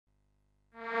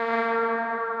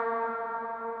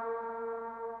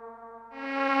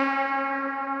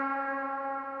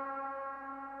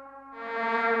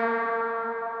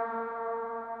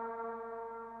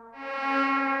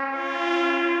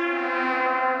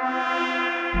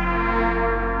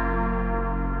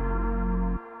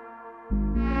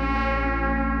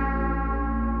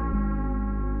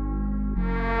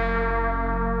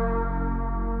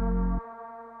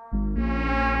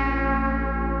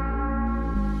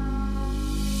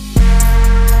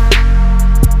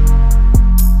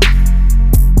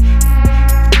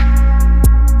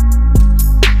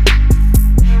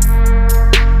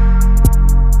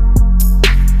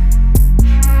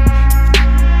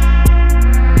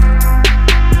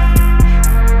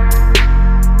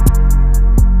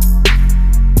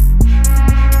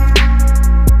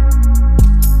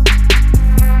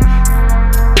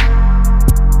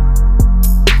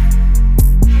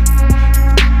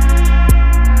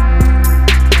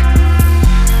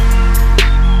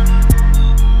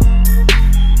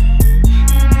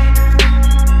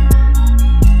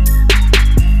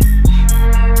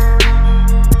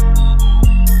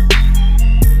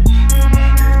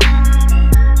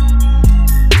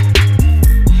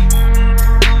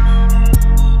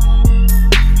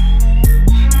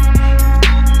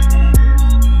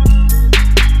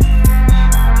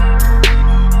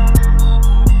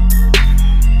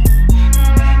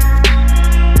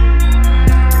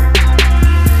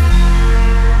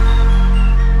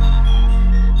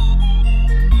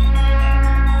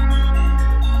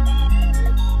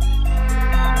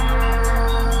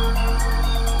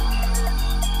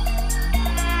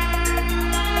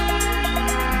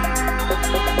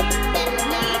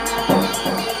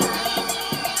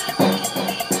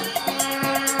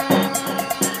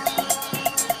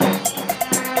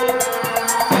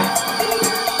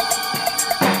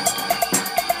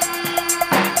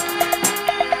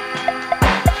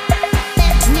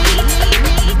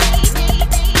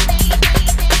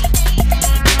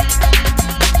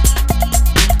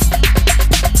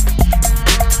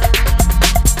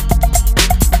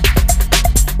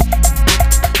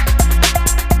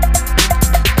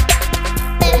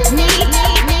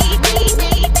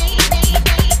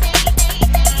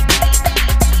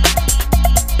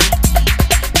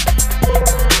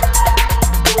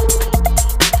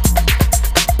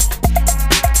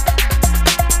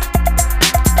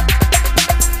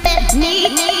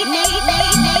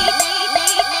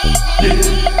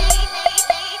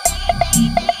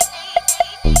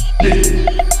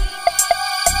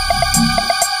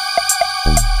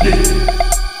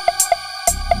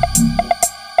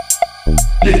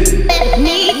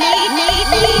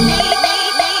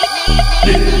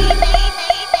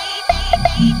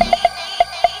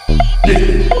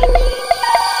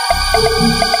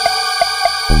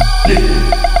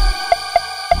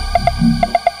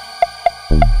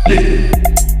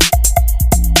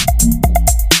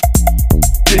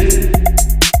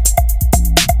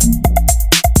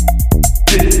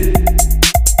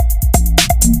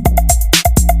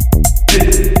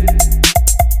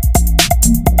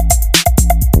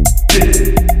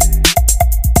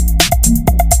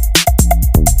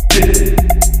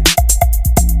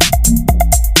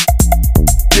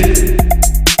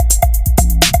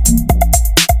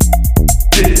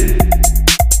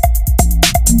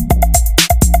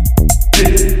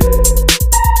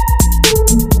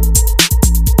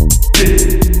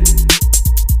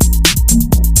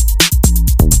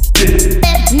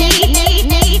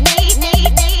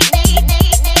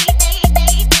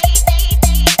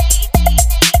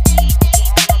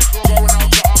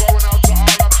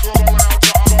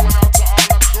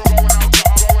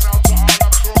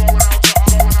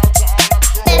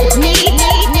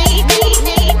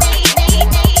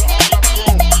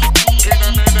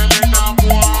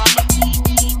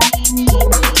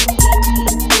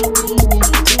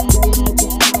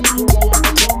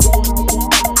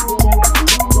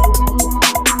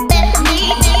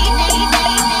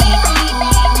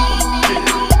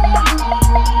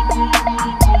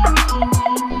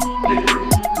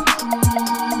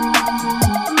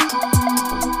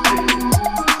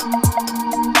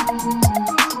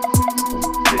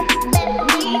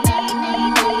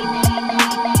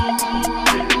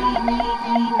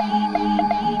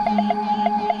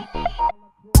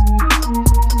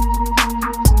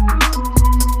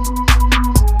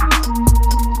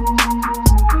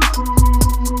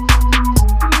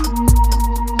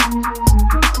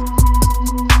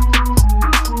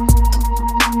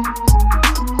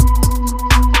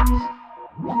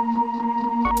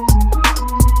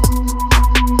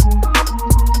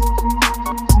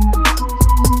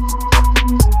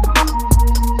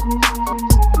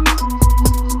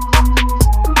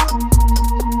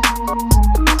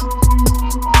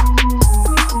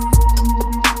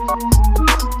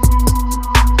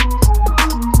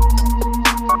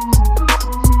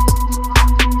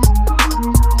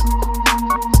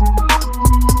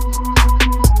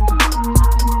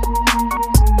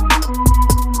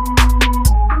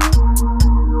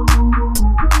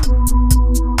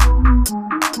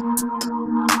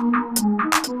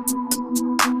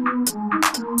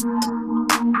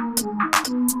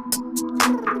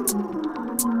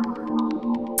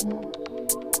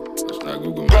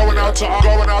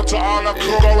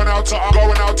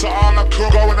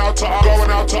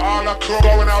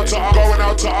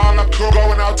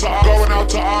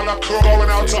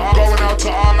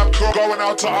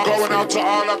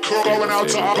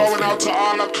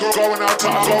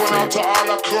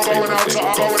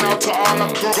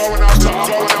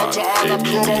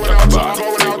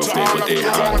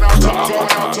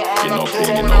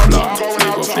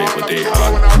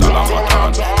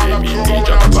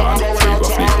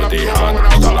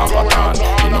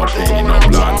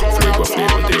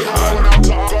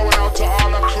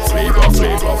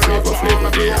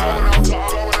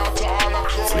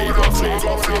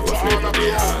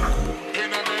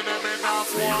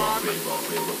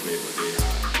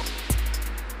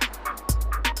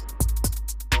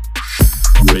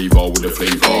Flavor with the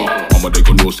flavor. I'm a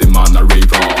digger, no say man a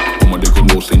raver. I'm a digger,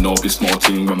 no say no be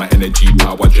smarting. When my energy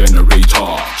power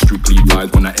generator. Strictly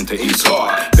vibes when I enter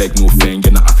inside. Beg no thing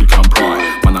in the African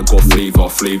pride. Man I got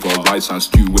flavor. Rice and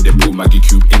stew with the blue Maggie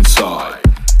cube inside.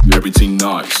 Everything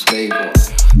nice.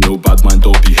 No bad mind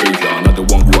or behavior. Another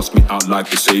one cross me out like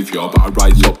the savior. But I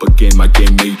rise up again, my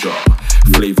game major.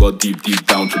 Flavor deep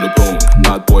down to the bone.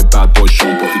 Bad boy,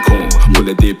 Sean Puffy Cone.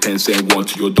 Bullet day pen send one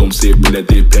to your dome. Say bullet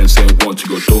day pen send one to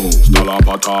your dome. Salam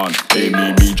Patan, hey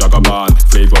me Jagaban.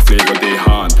 Flavor they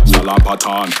hand. Salam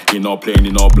Patan, in all plain,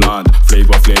 in all bland.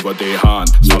 Flavor they hand.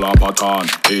 Salam Patan,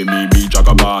 hey me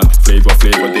Jagaban. Flavor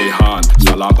they hand.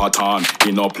 Salam Patan,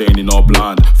 in all plain, in all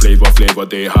bland. Flavor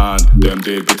they hand. Them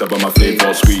they bitter but my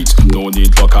flavor sweet. No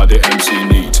need lock out the MC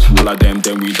needs. All of them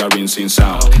we the rinsing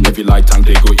sound. Every light time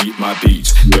they go eat my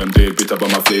beats. Them they bitter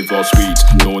but my flavor sweet.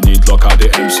 No need lock out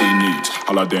the MC needs.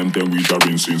 All of them we the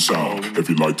rinsing sound.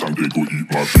 Every light time they go eat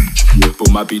my beats.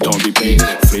 Put my beat on repeat.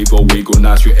 Flavor we go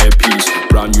nice with airpiece.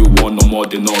 Brand new one no more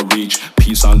than no reach.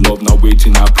 Peace and love now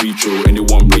waiting I preach. Oh,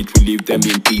 anyone wait we leave them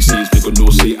in pieces. We go no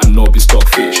say and no be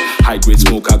stockfish. High grade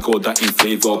smoke I got that in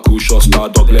flavor. Cool shot star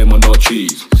dog lemon or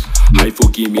cheese. High for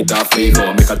give me that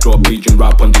flavor. Make a drop Asian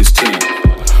rap on this thing.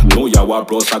 No yawa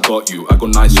bros I got you. I go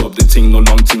nice up the thing. No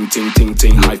long ting.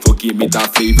 High for give me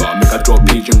that flavor. Make a drop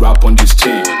Asian rap on this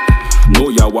thing. No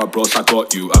yawa bros I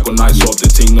got you. I go nice up the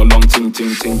thing. No long ting.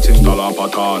 Salam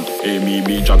Patan, hey me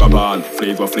Jagaban.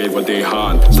 Flavor they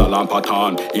hand. Salam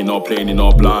Patan, in all plain, in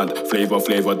all bland. Flavor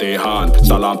they hand.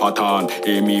 Salam Patan,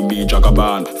 hey me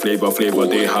Jagaban. Flavor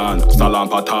they hand. Salam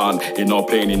Patan, in all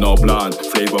plain, in all bland.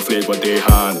 Flavor they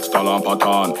hand. Salam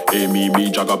Patan, hey me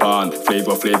Jagaban.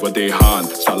 Flavor they hand.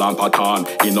 Salam Patan,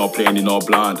 in all plain, in all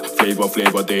bland.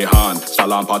 Flavor they hand.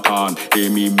 Salam Patan, hey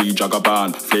me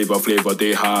Jagaban. Flavor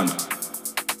they hand.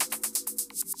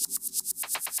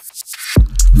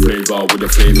 Flavor with the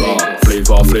flavor.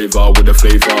 Flavor with the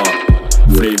flavor.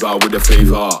 Flavor with the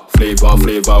flavor. Flavor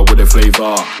with the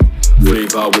flavor.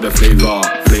 Flavor with the flavor.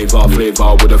 Flavor with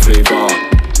the flavor.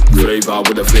 Flavor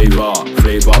with the flavor.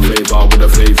 Flavor with the flavor. Flavor with the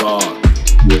flavor.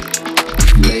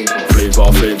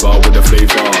 Flavor with the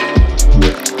flavor.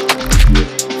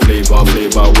 Flavor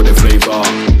with the flavor.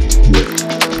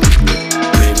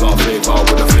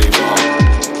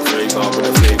 Flavor with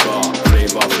the flavor.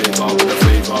 Flavor with the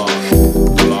flavor.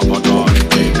 Salam Patan,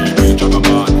 hey me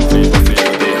Jagaban. Flavor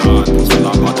they hand.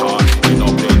 Salam Patan, in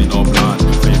all plain, in all bland.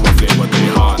 Flavor they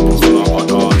hand. Salam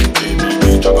Patan, hey me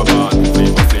Jagaban.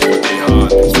 Flavor they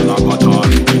hand. Salam Patan,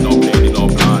 in all plain, in all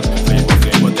bland.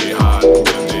 Flavor they hand.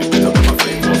 Them they bitter but my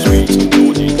flavor sweet. No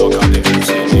need look at the MC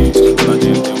needs. All of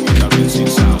them we the rinsing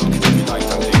sound. Every night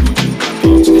time they go eat my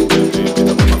beats.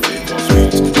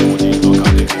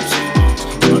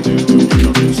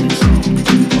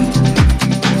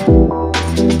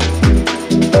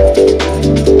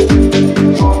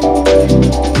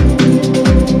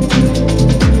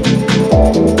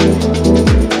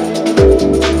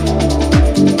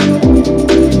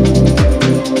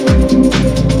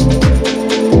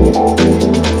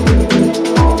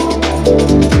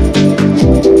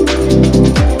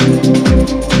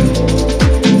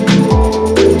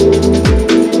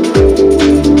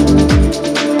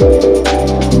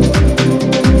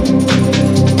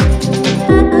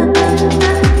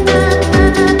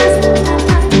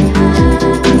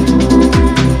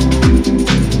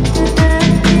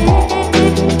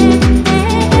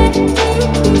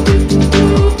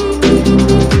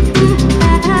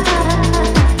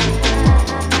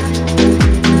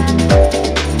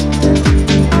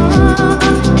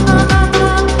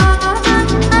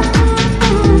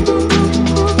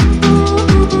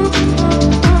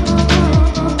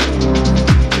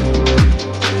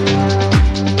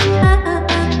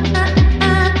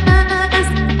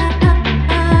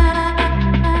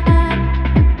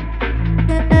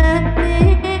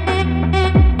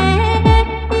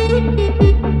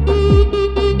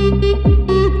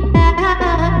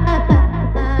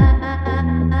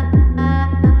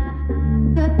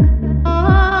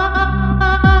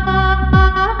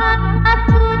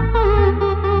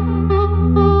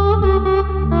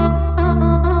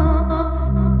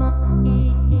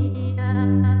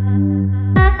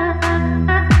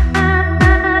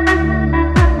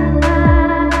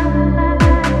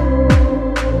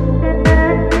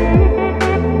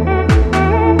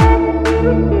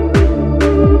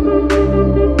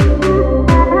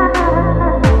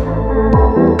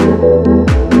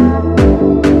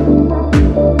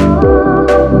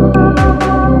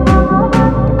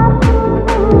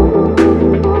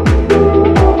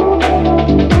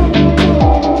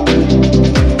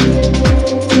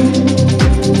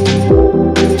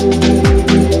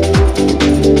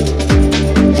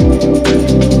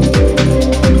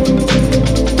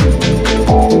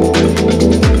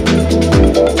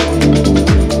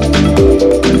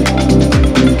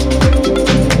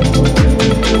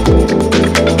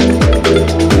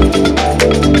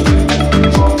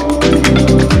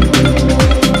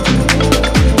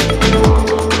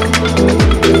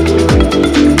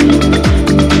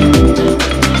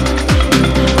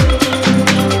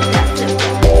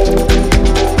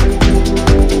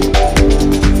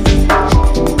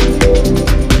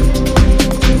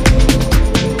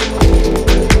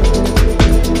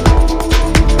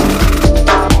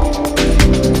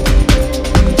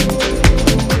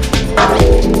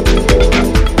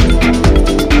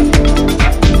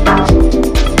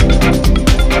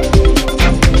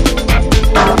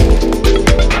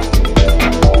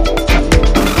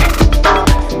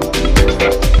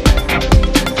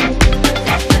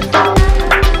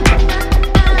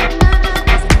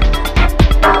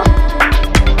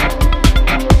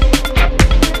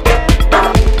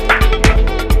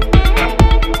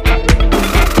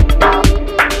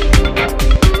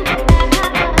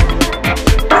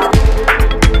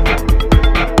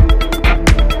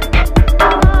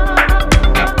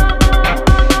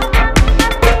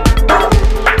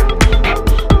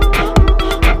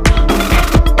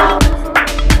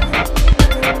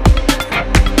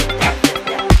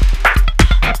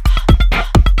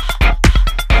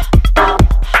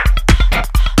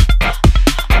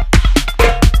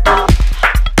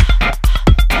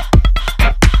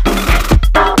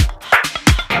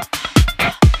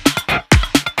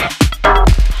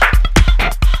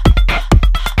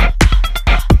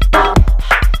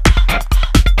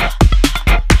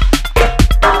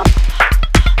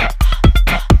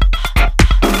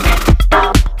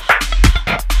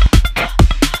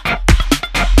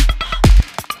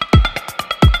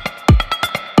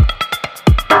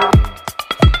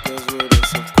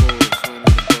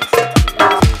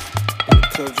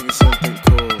 club drinking something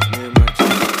cold. Me and my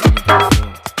chick on the dance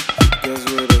floor. Girls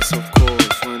with us, of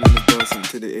course. One in the bus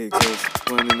into the exhaust.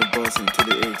 One in the bus into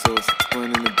the exhaust.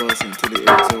 One in the bus into the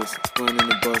exhaust. One in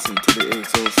the bus into the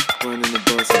exhaust. One in the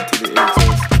bus into the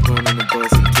exhaust.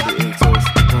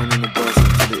 One in the bus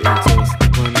into the exhaust.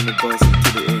 One in the bus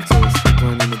into the exhaust.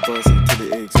 One in the bus into the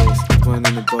exhaust. One in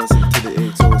the bus into the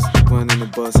exhaust. One in the bus into the exhaust. One in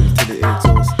the bus into the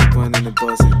exhaust. One in the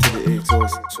bus into the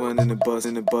exhaust. One in the bus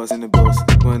in the bus in the bus.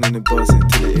 One in the bus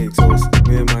into the exhaust.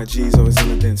 Me and my G's always on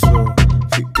the dance floor.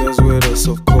 Few girls with us,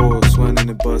 of course. One in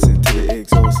the bus into the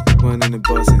exhaust. One in the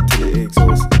bus into the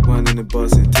exhaust. One in the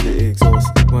bus into the exhaust.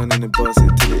 One in the bus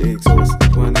into the exhaust.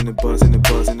 One in the bus in the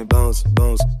bus in the bounce,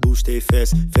 bounce. Bouge tes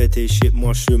fesses, fais tes shit,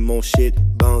 moi je mon shit.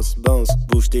 Bounce, bounce.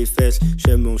 Bouge tes fesses,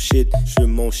 je mon shit, je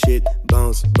mon shit.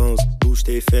 Bounce, bounce. Bouge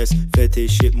tes fesses, fais tes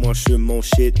shit, moi je mon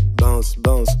shit. Bounce,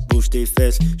 bounce. Bouge tes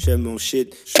fesses, je mon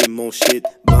shit, je mon shit.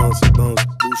 Bounce, bounce.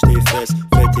 Bouge tes fesses,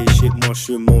 fais tes shit, moi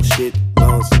je mon shit.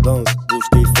 Bounce, bounce. Bouge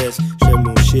tes fesses, je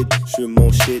mon shit, je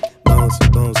mon shit. Bounce,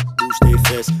 bounce. Bouge tes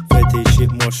fesses, fais tes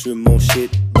shit, moi je mon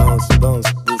shit. Bounce, bounce.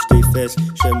 Bouge tes fesses,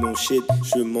 je mon shit,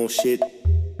 je mon shit.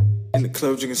 In the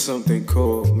club drinking something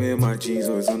cold. Me and my G's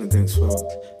always on the dance floor.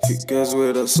 Few girls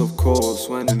with us, of course.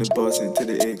 One in the bus into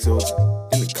the exhaust.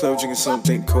 In the club drinking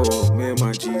something cold. Me and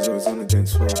my G's always on the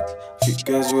dance floor. Few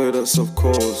girls with us, of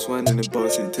course. One in the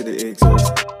bus into the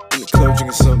exhaust. In the club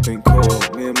drinking something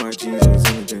cold. Me and my G's always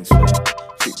on the dance floor.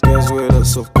 Few girls with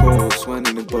us, of course. One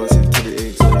in the bus into the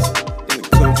exhaust. In the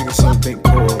club drinking something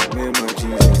cold. Me and my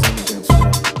G's always on the dance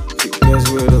floor. Few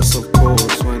girls with us, of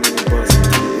course. One in the bus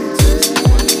into the exhaust.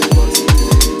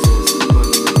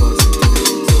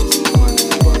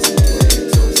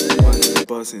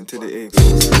 Bus into the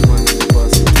exhaust. One in the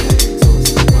bus into the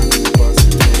exhaust. One in the bus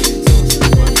into the exhaust.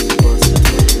 One in the bus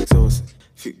into the exhaust.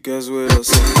 Few girls with us,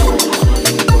 of course. One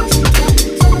in the bus into the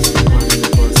exhaust. One in the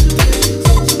bus into the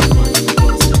exhaust. One in the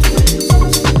bus into the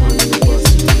exhaust. One in the bus into the exhaust. One in the bus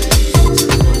into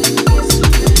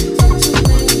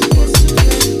the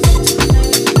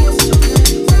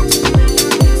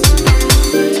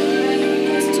exhaust.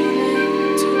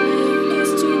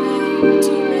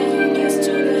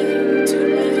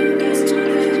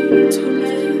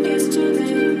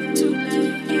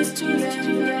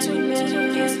 One in the bus into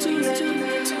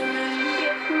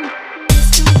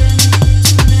the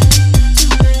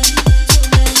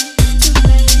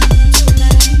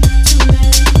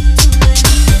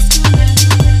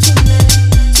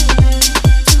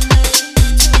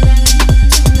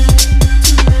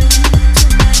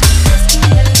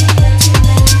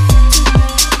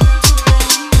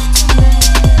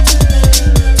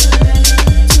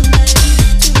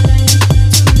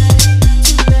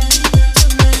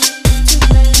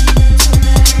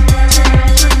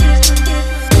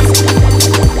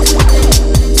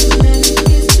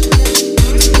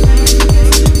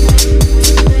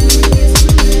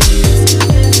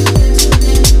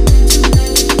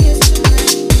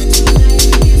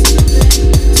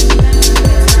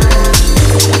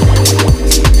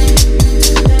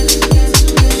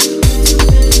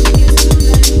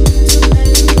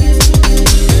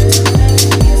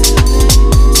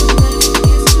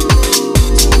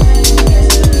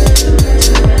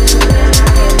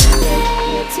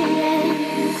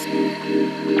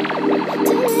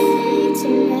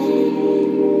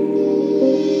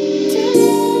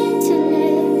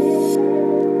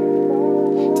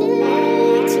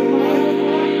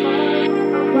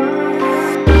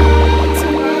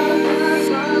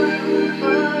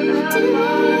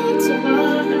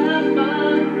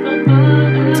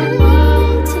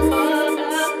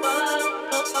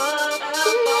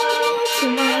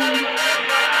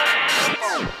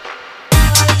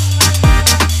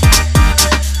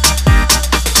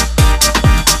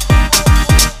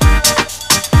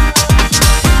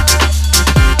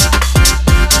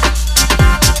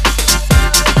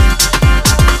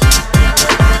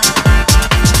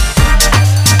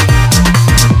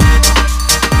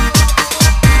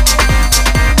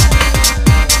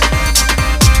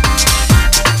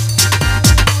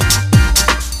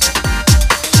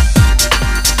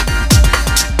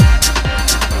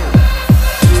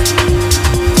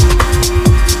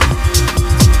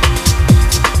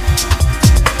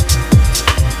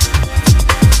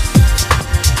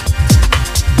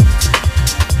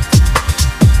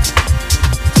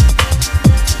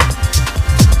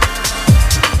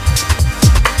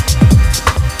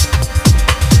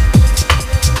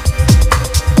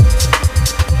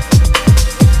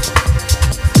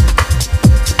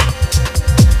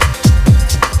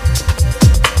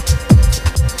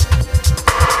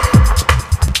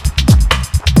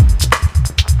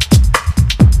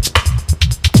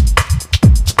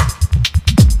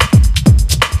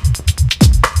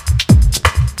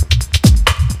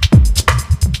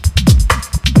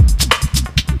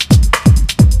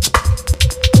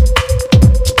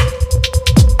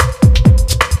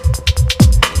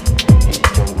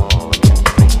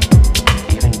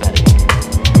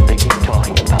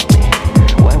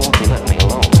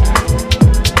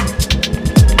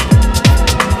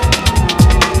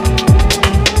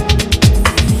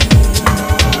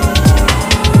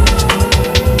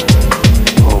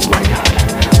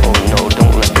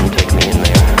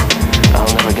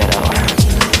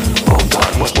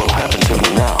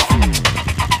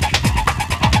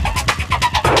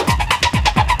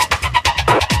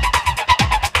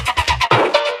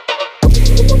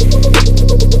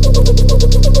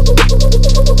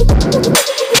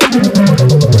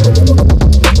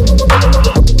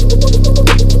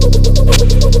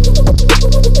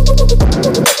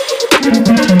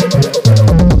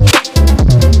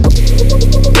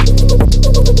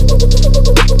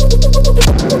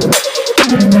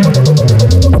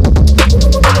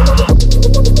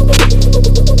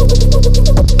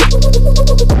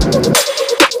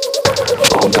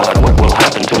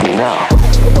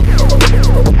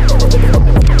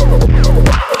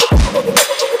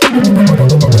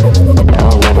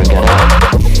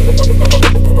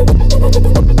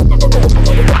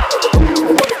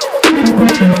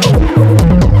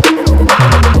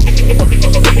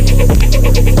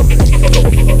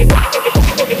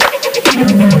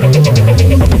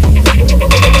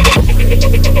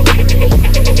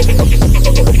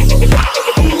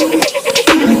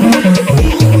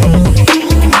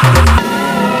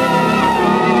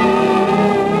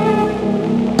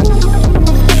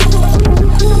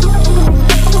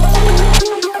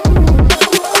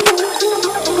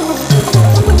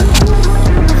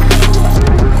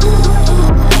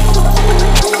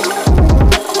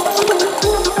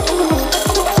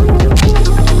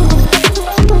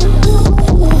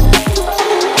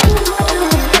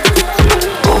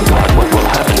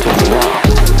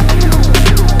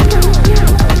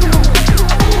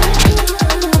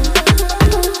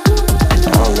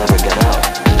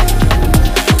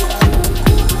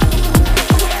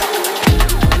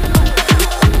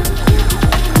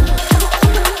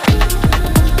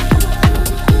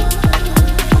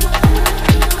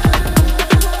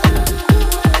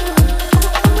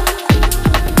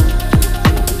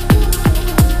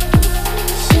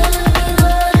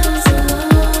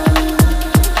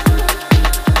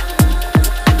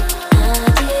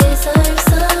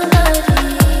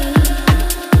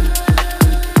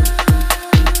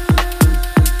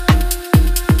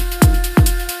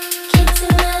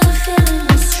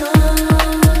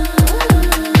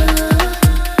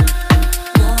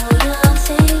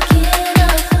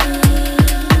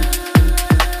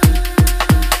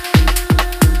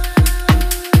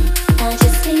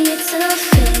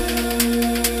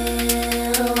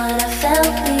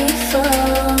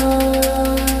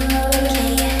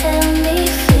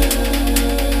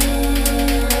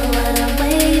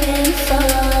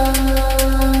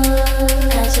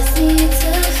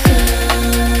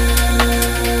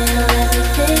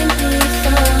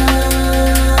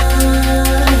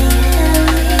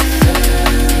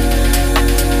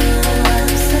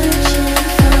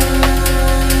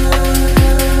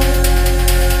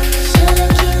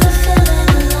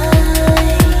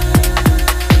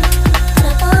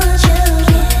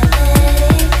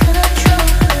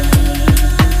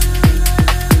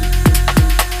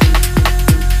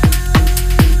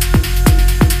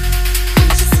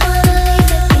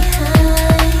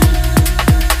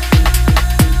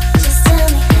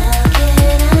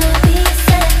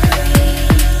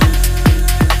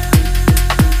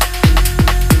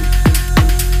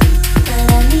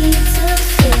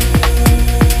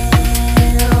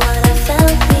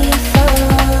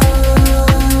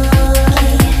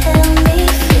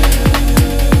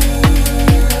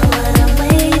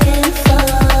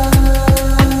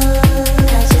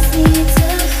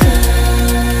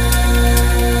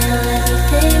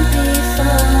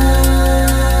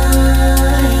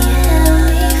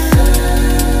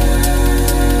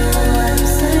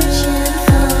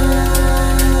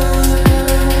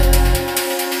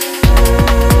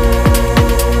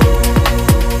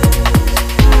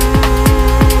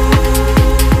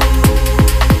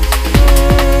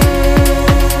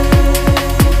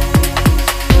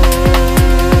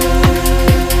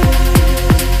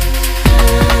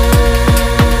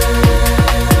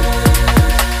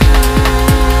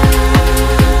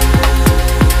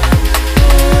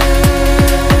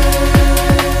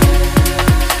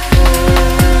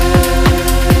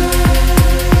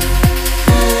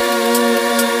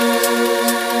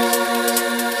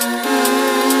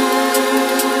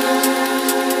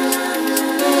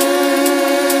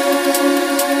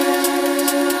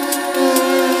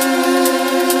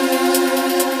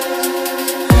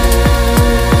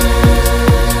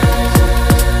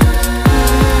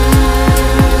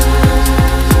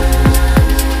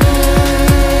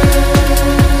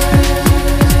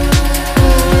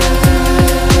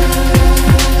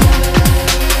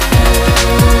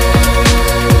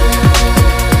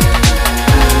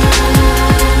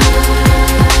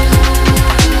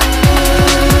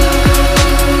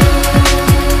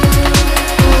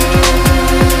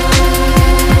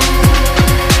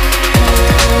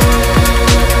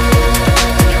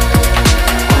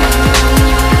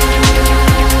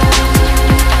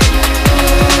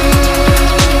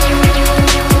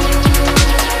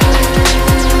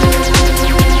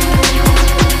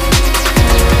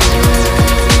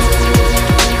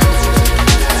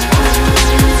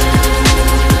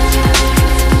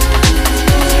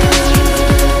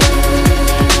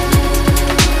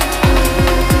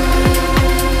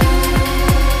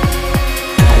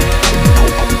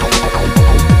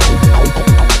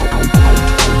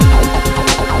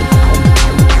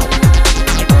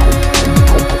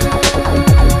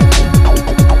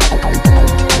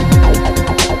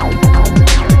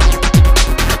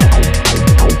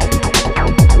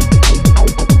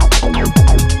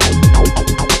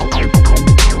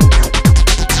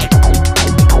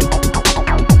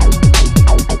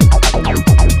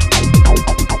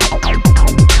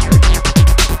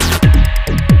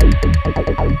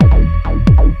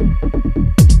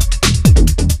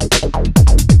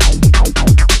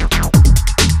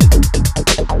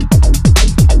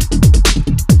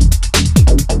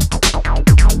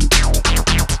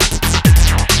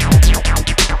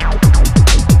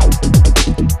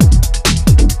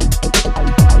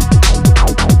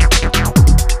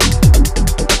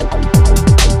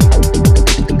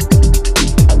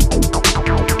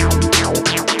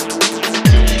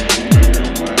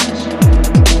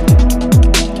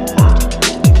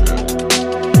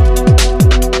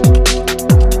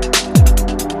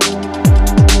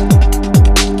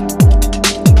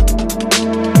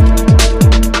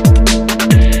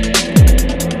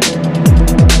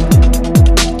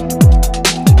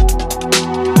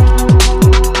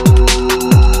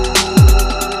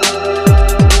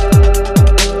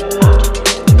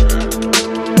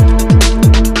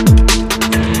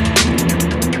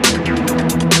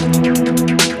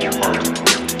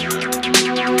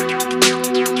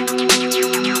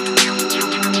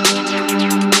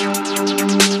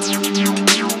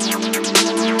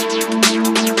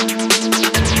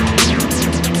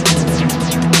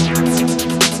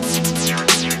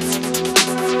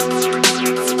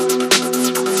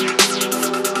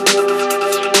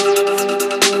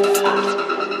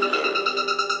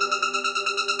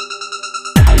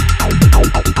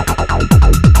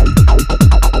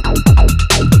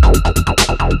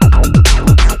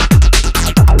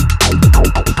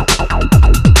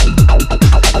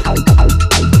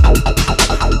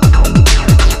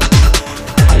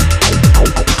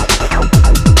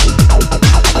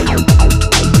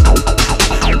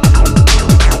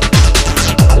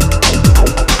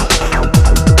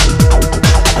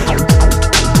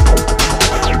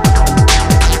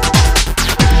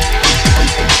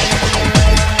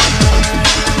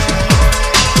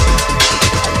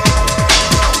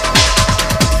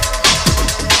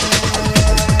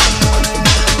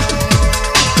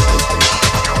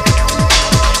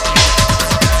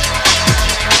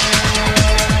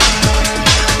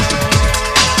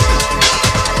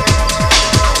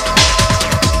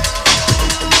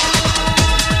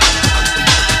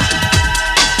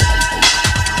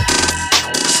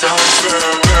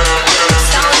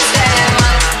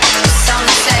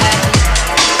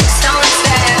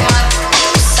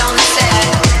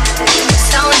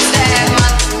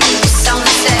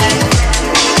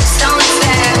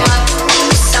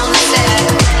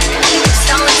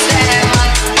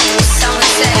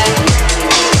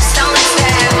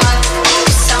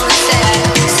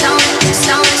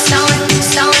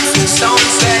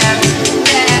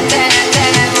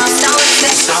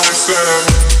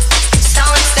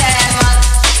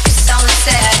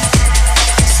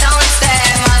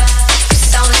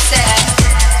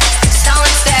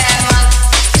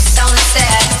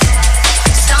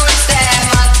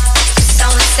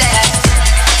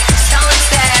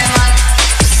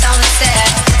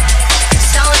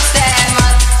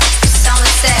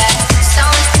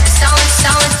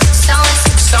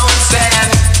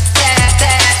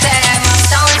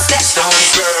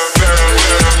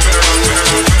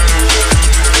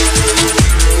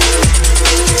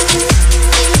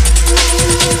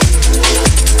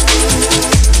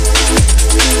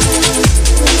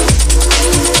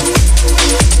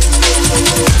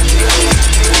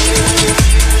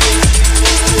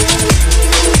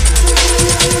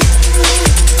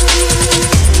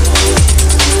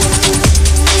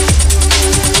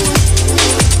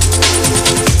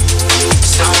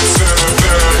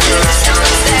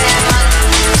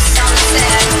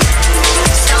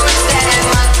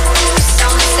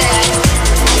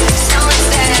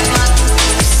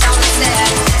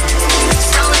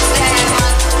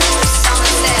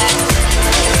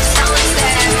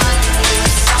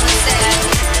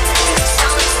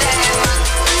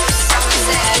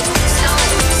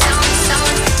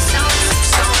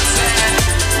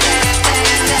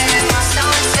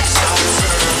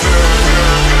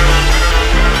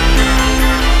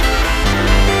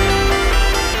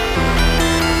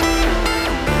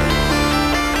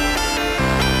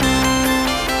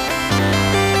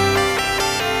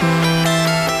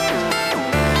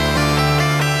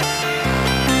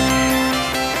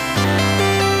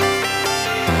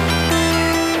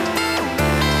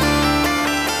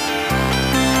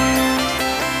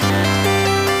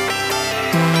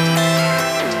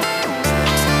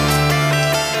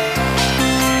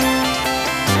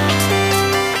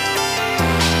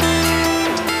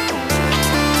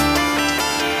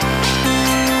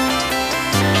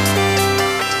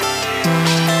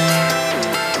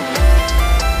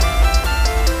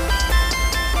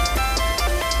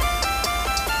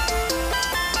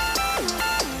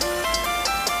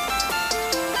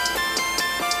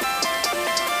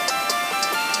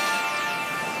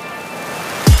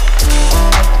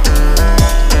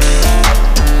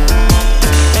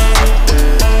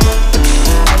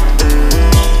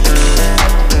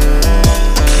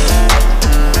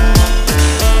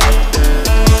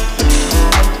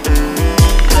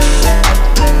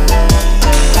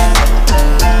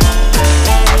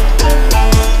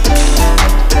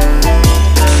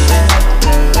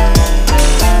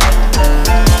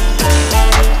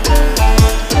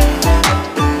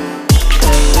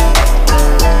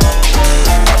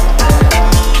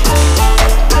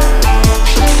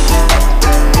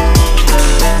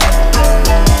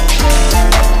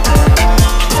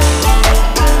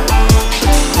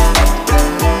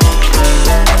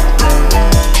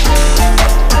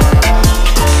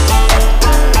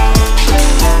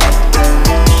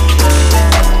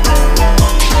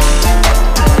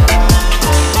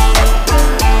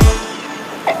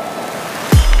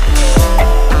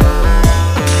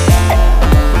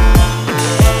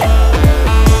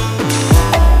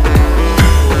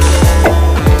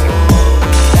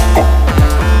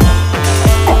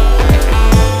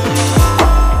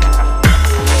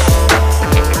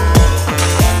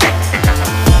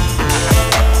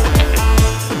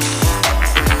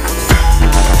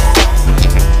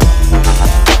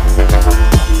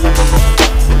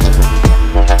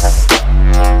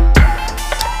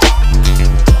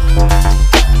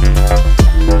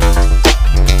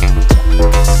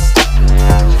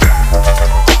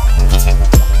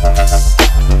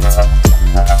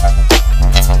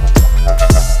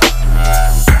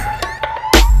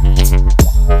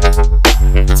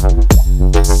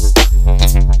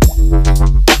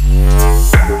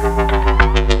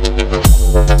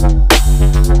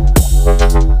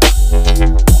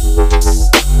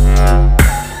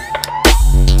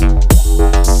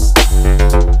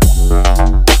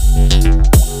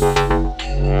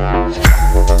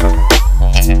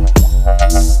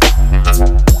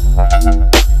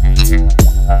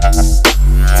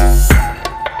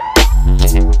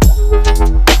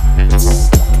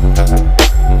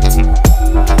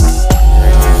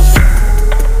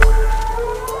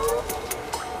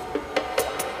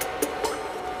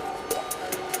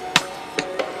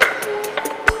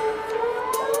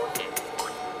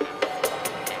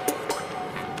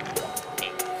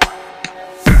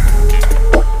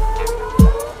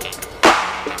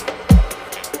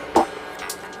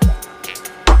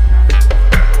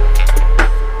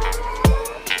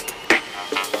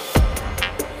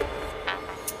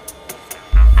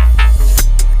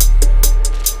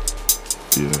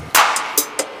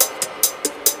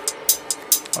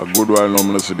A good while now,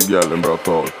 I'm see the girl them broke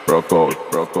out.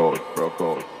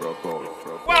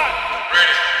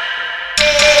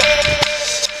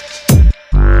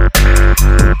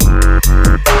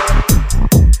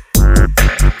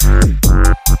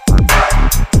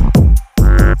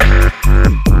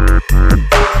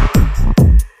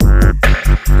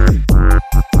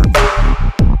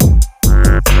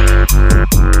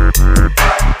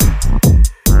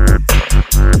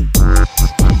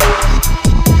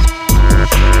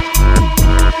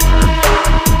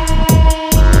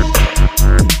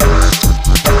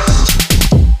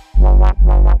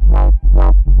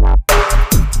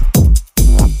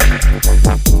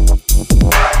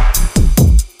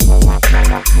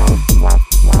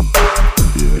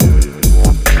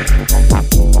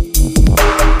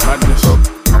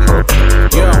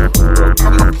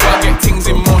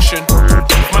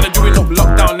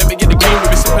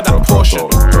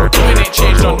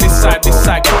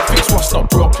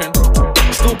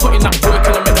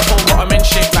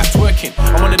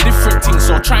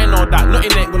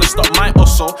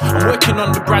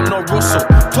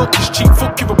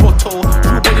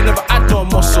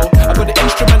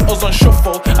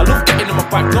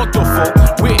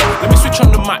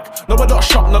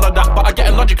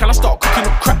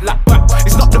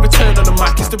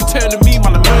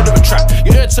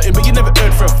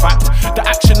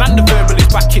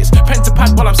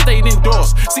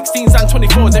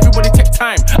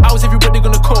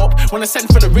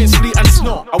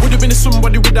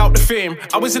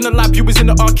 I was in the lab, you was in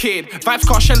the arcade. Vibes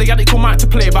car Shelly, had it come out to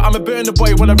play. But I'm a burner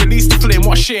boy when I release the flame,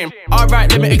 what a shame.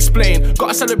 Alright, let me explain.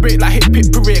 Gotta celebrate like hip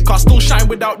hip parade. Cause I still shine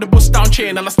without the bust down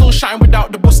chain. And I still shine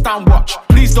without the bust down watch.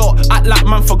 Please don't act like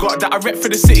man forgot that I rep for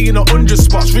the city in 100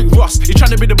 spots. Rick Ross, you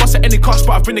trying to be the boss at any cost.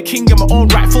 But I've been the king in my own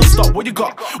right, full stop. What you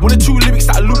got? One or two lyrics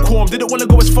that are lukewarm. Didn't wanna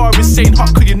go as far as saying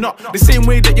hot, cause you're not. The same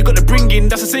way that you got to bring in,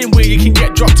 that's the same way you can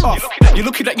get dropped off. You're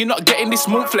looking like you're not getting this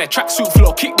monthly. Tracksuit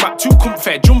floor, kickback, too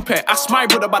comfy, jump it. Ask my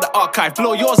brother about the archive,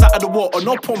 blow yours out of the water,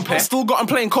 no pump it. Still got 'em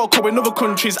playing cocoa in other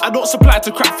countries. I don't supply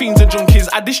to crack fiends and junkies.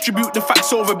 I distribute the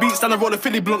facts over beats, then I roll a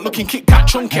Philly blunt looking Kit Kat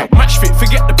chunky. Match fit,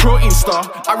 forget the protein star.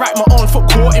 I write my own foot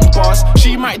quoting bars.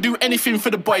 She might do anything for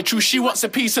the boy, true. She wants a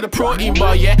piece of the protein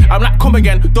bar, yeah. I'm like, come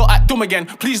again, don't act dumb again.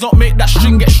 Please don't make that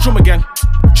string get strum again.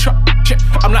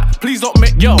 I'm like, please don't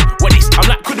make, yo, what is? I'm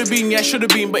like, could've been, yeah, should've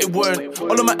been, but it weren't.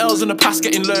 All of my L's in the past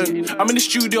getting learned. I'm in the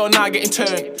studio now getting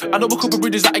turned. I know a couple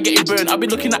bridges that are getting burned. I've been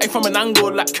looking at it from an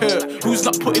angle like Kurt. Who's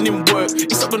not putting in work?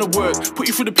 It's not gonna work. Put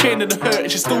you through the pain and the hurt,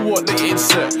 and she still won't let you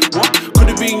insert. What?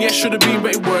 Could've been, yeah, should've been,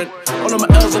 but it weren't. All of my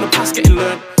L's in the past getting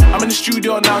learned. I'm in the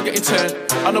studio now getting turned.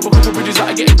 I know a couple bridges that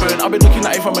are getting burned. I've been looking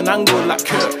at it from an angle like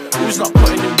Kurt. Who's not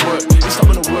putting in work? It's not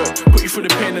gonna work. Put you through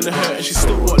the pain and the hurt, and she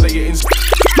still won't let you insert.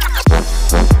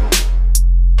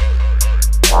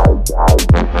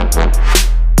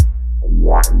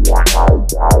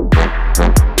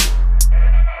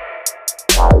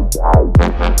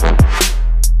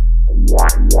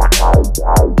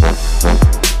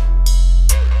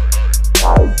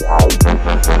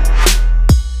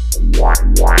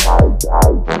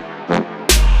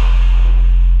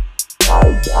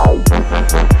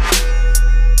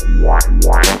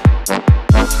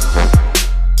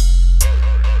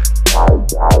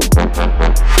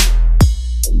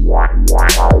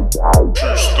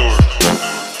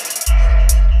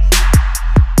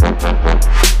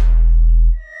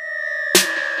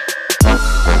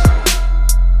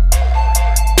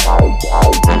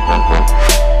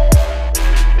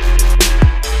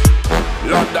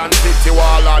 London city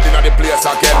wall hard inna the place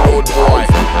I get road boy.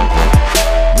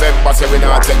 Remember say we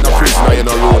not take no prisoner in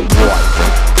a road boy.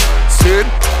 See?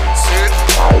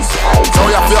 So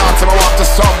you feel like I walk to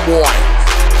some boy.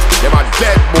 Them a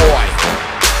dead boy.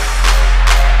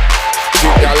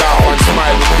 Keep your laugh and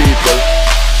smile with people.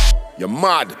 You're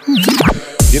mad.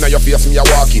 You know your face me a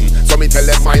walking. So me tell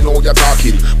them I know you're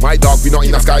talking. My dog we not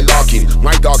in a skylarking.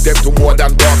 My dog them do more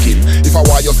than barking. If I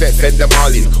want you say send them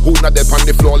all in. Who not dead on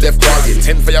the floor left crawling.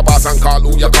 Send for your boss and call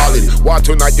who you calling. What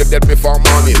tonight you dead before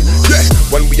morning. Yeah,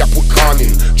 when we a put corn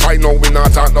in. Try now we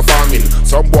not talk no farming.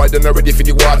 Some boy they not ready for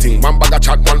the watering. Man bag a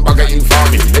chat, one bag a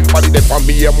informing. Everybody dead for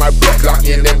me and my blood like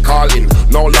nail them calling.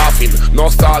 No laughing, no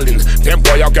stalling. Them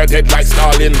boy you get dead like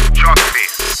Stalin. Trust me.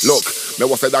 Look, Me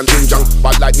was said and ninja,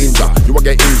 bad like ninja. You will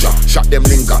get injured, shot them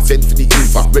linger. Send for the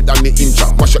info, red than the inja.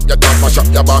 Mash up your dog, mash up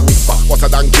your bar mitzvah. Was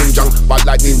said and ninja, bad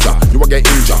like ninja. You will get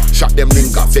injured, shot them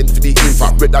linger. Send for the info,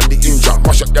 red than the inja.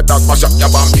 Mash up your dog, mash up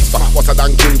your bar mitzvah. Was said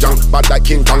and ninja, bad like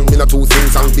King Kong. Me no two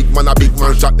things and big man a big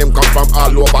man. Shot them come from all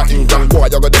over England. Boy,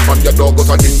 you got them from your dog, go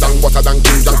to ding dong. Was said and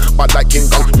ninja, bad like King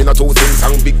Kong. Me no two things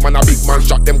and big man a big man.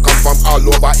 Shot them come from all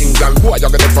over England. Boy, you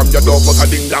got them from your dog, go to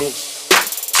ding dong.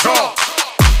 Chop,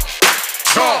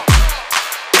 chop,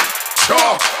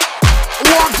 chop.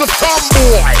 Want to some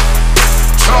boy.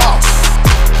 Chop,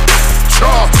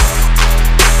 chop,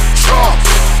 chop.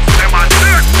 Them a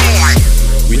dirt boy.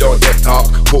 We don't get talk,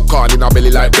 put corn in our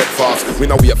belly like breakfast. We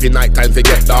no wait for night time to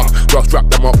get dark. Just wrap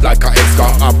them up like a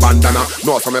headscarf, a bandana.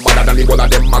 No, some me badder than the whole of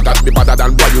them maggot. Me badder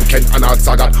than Brian Kent and all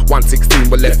Sagat. 116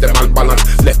 we left them unbalanced.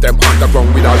 Left them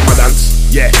underground without madance.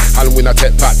 Yeah, and we not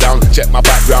take pat down. Check my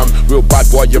background, real bad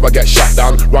boy, you will get shot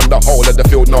down. Run the whole of the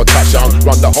field, no touchdown.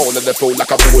 Run the whole of the field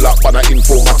like a bowler. But I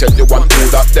info, I tell you one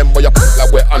cooler. Them boy you put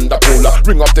like we're under cooler.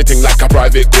 Ring up the thing like a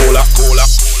private cooler.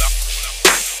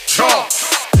 Chop,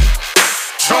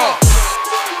 chop,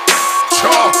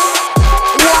 chop.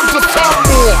 Want to some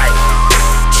boy.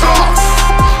 Chop,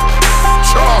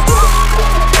 chop,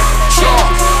 chop.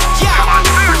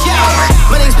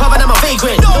 My name's Papa and I'm a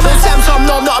vagrant. No Samsung,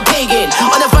 no I'm not a pagan.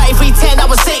 On the 3310 I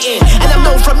was sitting, and I'm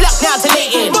known from Lucknow to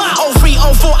Leighton. 03,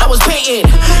 04 I was painting.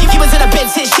 You was in a bed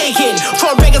sit shaking.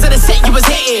 From Bergers in the set you was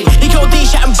hitting. You killed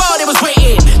D-Shot and Bar, they was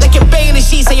waiting. Like you're banging the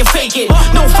sheets and you're faking.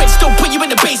 No French, still put you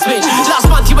in the basement. Last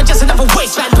month you were just another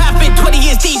waste man. I've been 20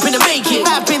 years deep in the making.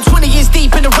 I've been 20 years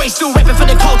deep in the race. Still repping for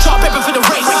the culture, repping for the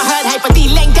race. I heard hype, but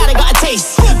D-Lang down and got a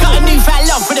taste. Got a new fat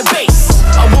love for the bass.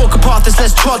 I walk a path that's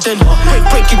less trodden.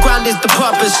 Breaking ground is the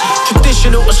purpose.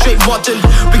 Traditional or straight modern.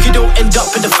 We could all end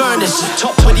up in the furnace.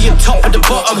 Top 20 and top at the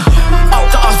bottom. Up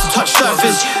to us to touch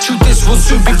surface. Truth this will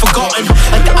soon be forgotten.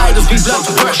 Like the idols we've learned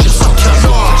to worship. Suck your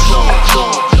march.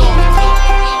 Suck your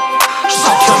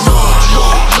march.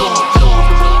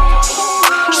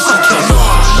 Suck your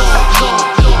march.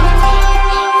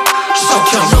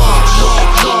 Suck your march.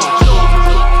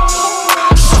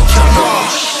 Suck your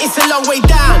march. It's a long way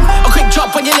down. A quick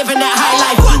drop when you're living that high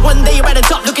life. One day you're at the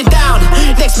top looking down.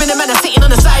 Next minute man are sitting on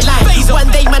the sideline. One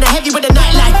day man are heavy with the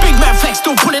nightlife. Big man flex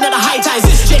still pulling at the high times.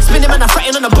 Next minute man are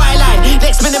fretting on the byline.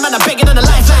 Next minute man are begging on the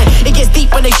lifeline. It gets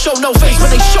deep when they show no face. When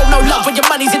they show no love. When your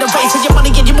money's in the race. When your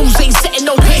money and your moves ain't setting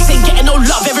no pace. Ain't getting no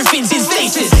love. Everything's in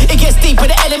stasis. It gets deep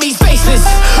when the enemy's faceless.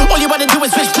 All you wanna do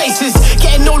is switch places.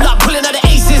 Getting no luck, pulling out the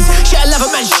aces. Shit, I love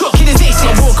a man shook in his aces.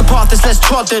 I walk a path that's less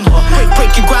trodden.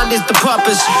 Breaking ground is the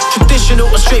purpose. Traditional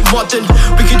or straight modern.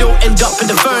 We could all end up in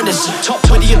the furnace. Top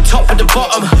 20 and top at the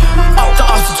bottom. Up to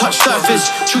us to touch surface.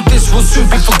 Truth this will soon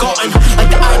be forgotten. Like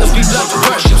the idols we've learned to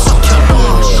worship. Suck your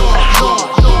march.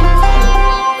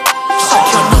 Suck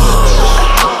your march.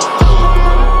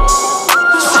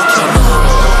 Suck your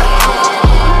march.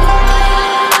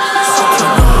 Suck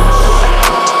your march.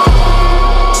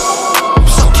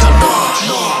 Suck your march.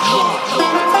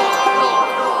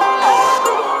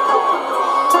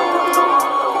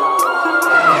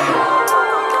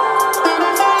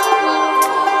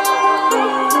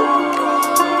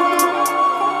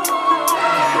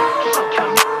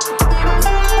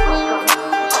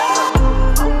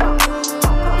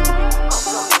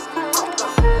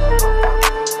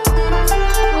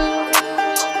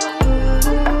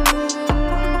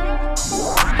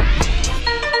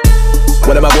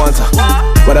 What am I going to?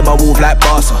 What am I move like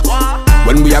Barca?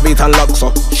 When we have it unlocked,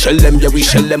 so shell them, yeah, we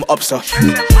shell them up, so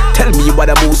tell me what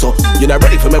I move, so you're not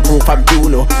ready for my proof, I'm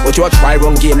Bruno. But you a try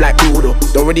wrong game like Ludo.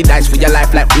 Don't really dice for your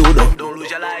life like Pluto.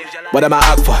 What am I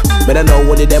act for? But I know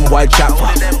one of them boy chat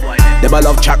for. Them I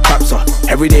love chat crap, so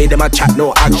every day them I chat,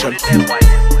 no action.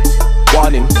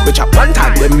 Warning, we chat one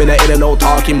time, when me not in and out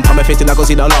talking. Put my face in, I go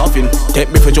see the laughing. Take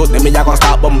me for joke, then me I gon'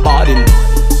 start bombarding.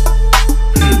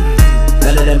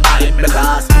 None of them hype me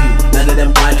class. None of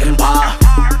them boy can pass.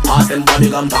 Pass them boy me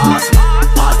gon' pass.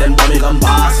 Pass them boy me gon'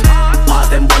 pass. Pass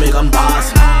them boy me gon'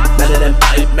 pass. None of them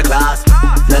hype me class.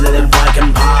 None of them boy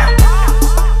can pass.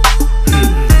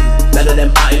 None of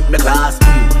them hype me class.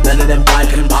 None of them boy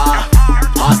can pass.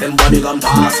 Pass them boy me gon'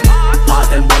 pass. Pass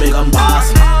them boy me gon'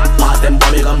 pass. Pass them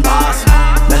boy me gon' pass.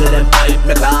 None of them hype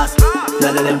me class.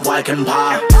 None of them boy can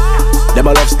pass. Them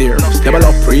a love steer. Them a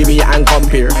love preview and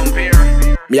compare.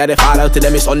 Me a the father to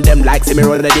them, it's on them like see me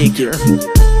running a daycare.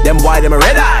 Them boy, them a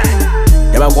red eye.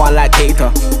 Them a go on like cater.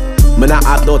 Me not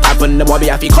have no time for them, boy, me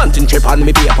have to concentrate on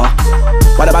me paper.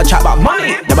 What about chat about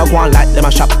money? Them a go on like them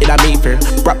a shop in a Mayfair.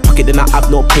 Brat pocket, they not have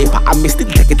no paper. I me still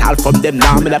take it all from them,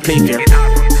 now me not play fair.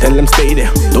 Tell them stay there,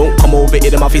 don't come come over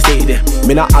here, them off his stay there.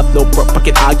 Me not have no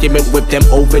pocket argument with them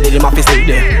over there, them off his stay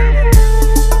there.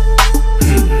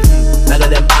 None of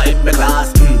them pipe me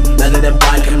class, none of them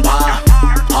pipe can bar.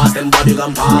 Pass them body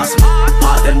gun pass,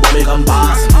 pass them body gun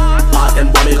pass, pass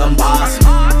them body gun pass.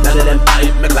 None of them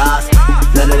pipe me class,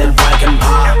 none of them pipe can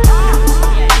bar.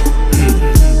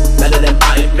 None of them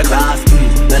pipe me class,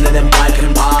 none of them pipe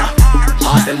can bar.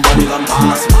 Pass them body gun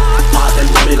pass, pass them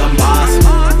body gun pass,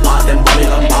 pass them body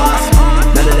gun pass.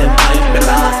 None of them pipe me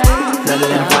class, none of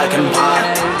them pipe can bar.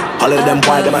 All of them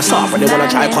boy, them are soft, and they wanna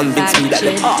try convince me that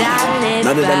they are.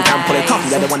 None of them can pull it off.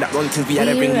 They're the one that run things, and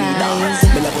they bring me down. Me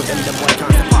level them, the boy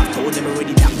can't support. Told them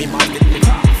already that me man didn't make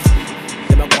off.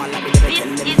 Them a go on like me never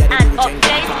tell them. This is an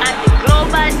update on the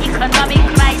global economic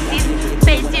crisis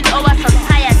facing our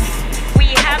society.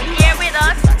 We have here with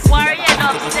us warrior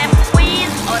of them Queen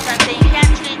out of the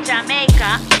country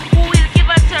Jamaica, who will give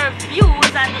us her views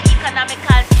on the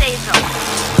economical status.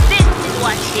 This is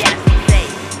what she has to say.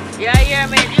 Yeah, hear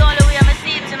me? The only way I'm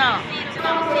see it, you know.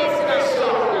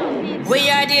 We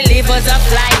are the livers of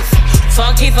life,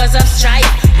 forgivers of strife,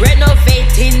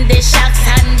 renovating the shacks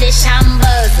and the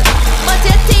shambles. But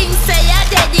you think say you're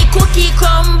dead, the cookie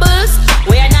crumbles.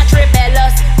 We are not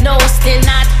rebellious, no, still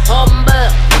not humble.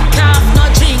 Calf no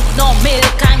drink, no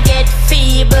milk and get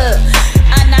feeble.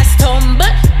 And I stumble,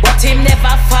 but him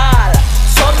never fall.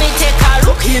 So me take a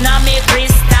look in a me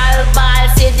crystal ball.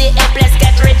 See the helpless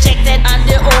get rejected and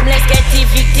the homeless get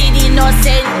evicted.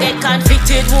 Innocent get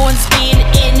convicted, wounds being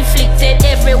inflicted.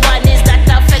 Everyone is not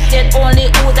affected, only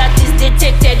who that is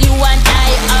detected. You and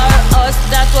I are us,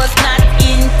 that was not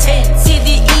intent. See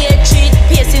the hatred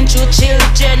piercing through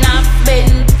children of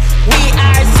men. We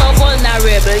are so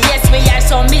vulnerable, yes we are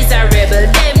so miserable.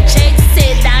 Them checks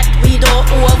say that we don't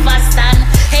overstand.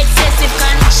 Excessive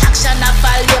contraction of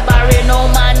a labor no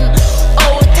man.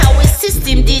 Out our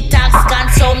system detox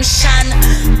consumption.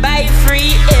 Buy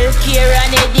free healthcare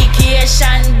and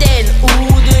education. Then who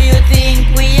do you think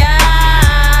we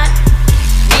are?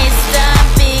 Mr.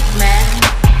 Big Man.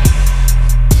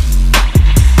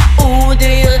 Who do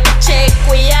you check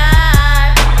we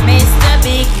are? Mr.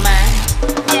 Big Man.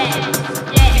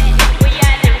 We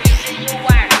are the reason you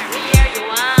are where you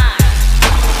are.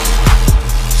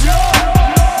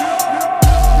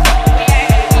 We are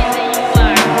the reason you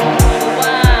are who you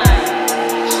are.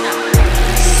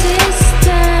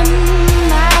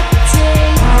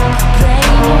 Systematic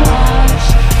brainwash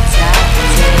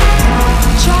tactic.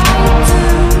 Try to fool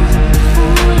us, but we're conscious. See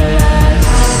through their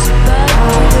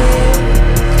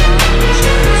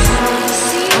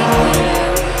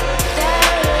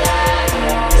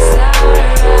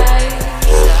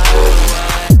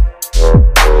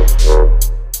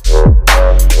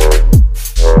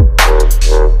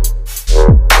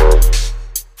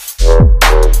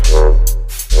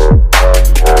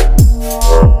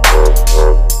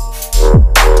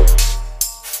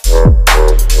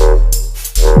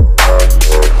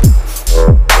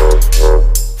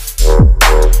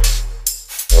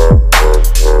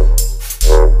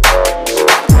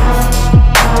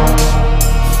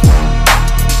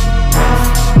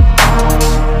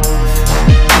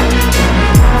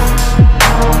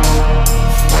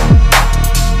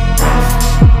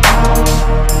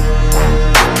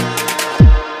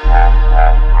alright.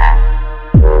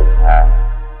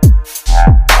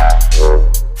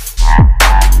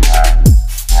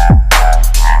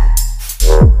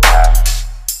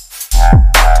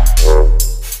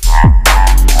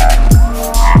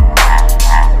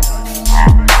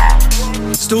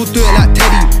 Still do it like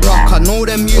Teddy Rock. I know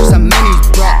them youths and many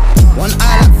rock. One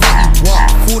eye like Fetty,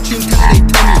 what? Fortune teller, they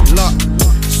tell me luck.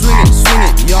 Swing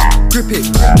it, yuck. Grip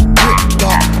it, grip,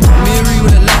 duck. Mary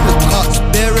with a leopard cuts.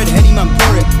 Bare red heady man,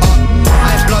 pour it up.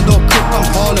 I blood or crip, I'm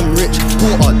Harlem rich.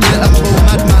 Quarter, do it like my bro,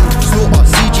 madman. Slaughter,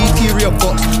 CGT, real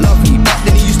box. Lovely, back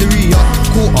then he used to re-up.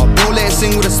 Quarter, bro, let it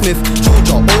sing with a Smith.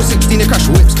 Georgia, 016, they crash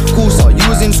whips. Cool, sir, you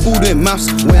was in school doing maths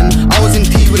when I was in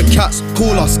tea with the cats.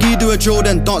 Cooler, ski do a drill,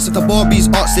 then dance at the Barbie's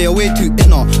art. Stay away too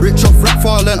inner. Rich off rap for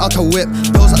I learned how to whip.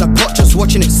 Girls at the pot just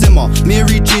watching it simmer.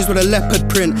 Mary jeans with a leopard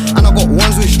print, and I got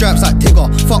ones with stripes like Tigger.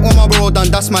 Fuck what my bro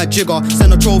done, that's my jigger.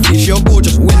 Send a trophy, she a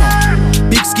gorgeous winner.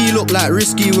 Big ski look like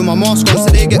risky with my mask on, so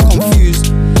they get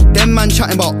confused. Them man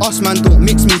chatting about us, man, don't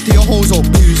mix me to your hoes or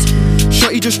booze.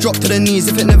 Shotty just dropped to the knees,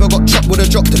 if it never got chopped, would've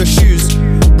dropped to the shoes.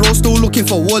 Bro still looking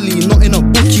for Wally, not in a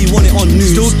bookie, want it on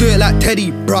news. Still do it like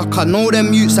Teddy Brock, I know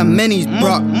them youths and many's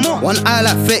Brock. One eye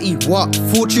like Fetty, what?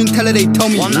 Fortune teller, they tell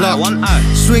me luck.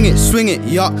 Swing it,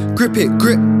 yuck. Grip it,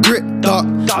 grip, duck.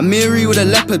 I'm Mary with a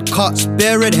leopard cuts,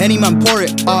 bare red Henny man pour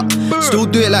it up. Still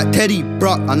do it like Teddy,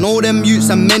 bruh. I know them youths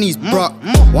and many's, bruh.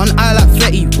 One eye like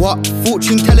Fetty, what?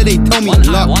 Fortune teller, they tell me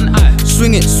luck.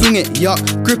 Swing it, yuck.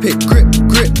 Grip it,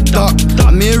 grip, duck.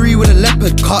 I'm Mary with a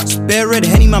leopard cuts, bare red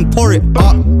Henny man pour it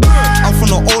up. I'm from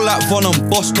the old like Von and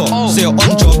Boston. Say it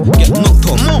on job, get knocked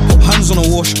off. Put hands on a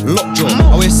wash, lockjaw.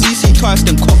 I wear CC twice,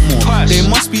 then cop more. They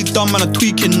must be dumb, man, are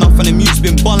tweaking enough. And them youths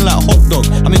been bun like hot dog.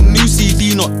 I'm in new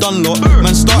CD, not done lot.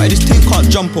 Man started this thing, can't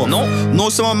jump on. No,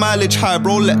 some of my mileage high,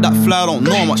 bro, let that fly. I don't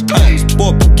know how much times.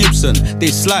 Bob, Gibson, they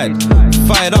slide.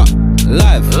 Fired up,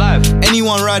 live.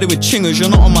 Anyone riding with chingers, you're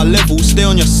not on my level, stay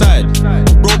on your side.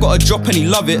 Bro got a drop and he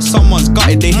love it, someone's got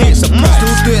it, they hate surprise.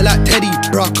 Still do it like Teddy,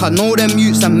 bruh. I know them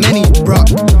youths and many, bruh.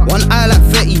 One eye like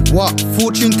Fetty, what?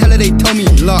 Fortune teller, they tell me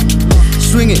luck.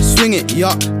 Swing it,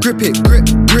 yuck. Grip it, grip,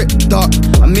 duck.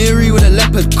 I'm Mary with a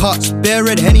leopard cuts, bare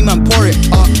red Henny man pour it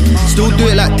up. Still do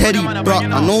it like Teddy,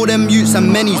 bruh. I know them youths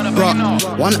and many's, bruh.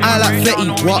 One eye like Fetty,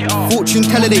 what? Fortune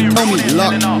teller, they tell me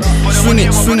luck. Swing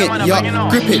it, yuck.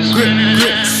 Grip it, grip,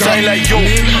 Say like yo,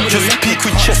 just peek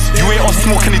with chest. You ain't on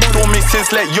smoke and it don't make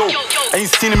sense like yo. I ain't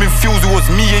seen him in fields, it was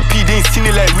me AP. They ain't seen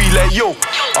it like we like yo.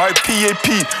 RIP AP,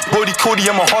 Brody Cody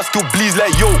and my heart still bleeds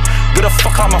like yo. Get the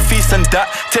fuck out my face and that.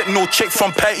 Take no check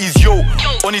from patties, yo.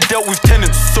 Only dealt with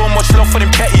tenants, so much love for them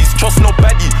catties. Trust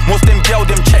nobody, most them gal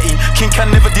them chatty. King can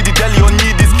never did the deli or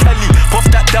need this Cali. Puff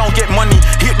that down, get money.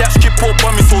 Hit that strip up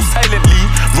on me so silently.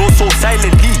 Roll so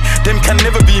silently. Them can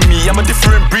never be me, I'm a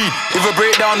different breed. If a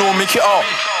breakdown, no make it up.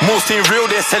 Most ain't real,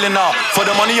 they're selling out. For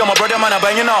the money, I'm my brother, man, I'm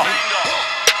banging out.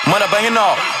 Man, I'm banging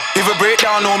out. If a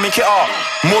breakdown, no make it up.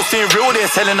 Most ain't real, they're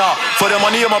selling out. For the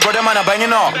money, I'm my brother, man, I'm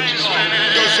banging out.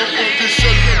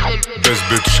 Baisse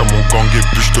bitch à mon gang et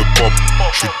puis j'te pop.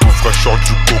 J'suis tout frais, short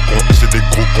du cocon. Et c'est des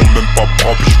gros cons, même pas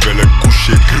propres. J'vais les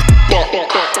coucher.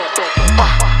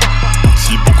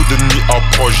 Si beaucoup d'ennemis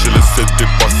approchent, j'ai laissé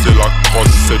dépasser la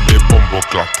crosse. C'est des bombes au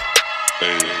clat.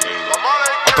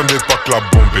 Attendez pas que la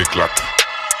bombe éclate.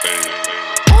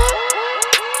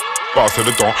 Pas assez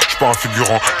de temps, j'suis pas un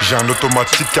figurant. J'ai un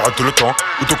automatique qui arrête le temps.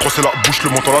 Autocrossé la bouche, le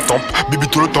menton, la tempe. Bibi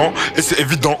tout le temps, et c'est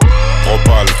évident.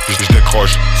 Propal,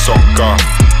 j'décroche, 100K, 1-1.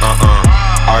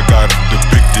 I got the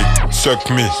big dick, suck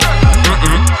me.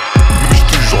 J'suis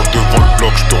toujours devant le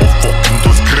bloc, j'te refourgue une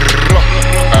dose grrrr.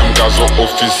 I'm Gazo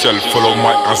officiel, follow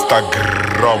my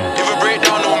Instagram. If a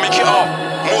breakdown, no make it up.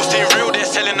 Most ain't real, they're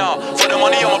selling out. For the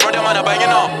money, I'm a brother, man, I'm banging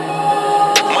out.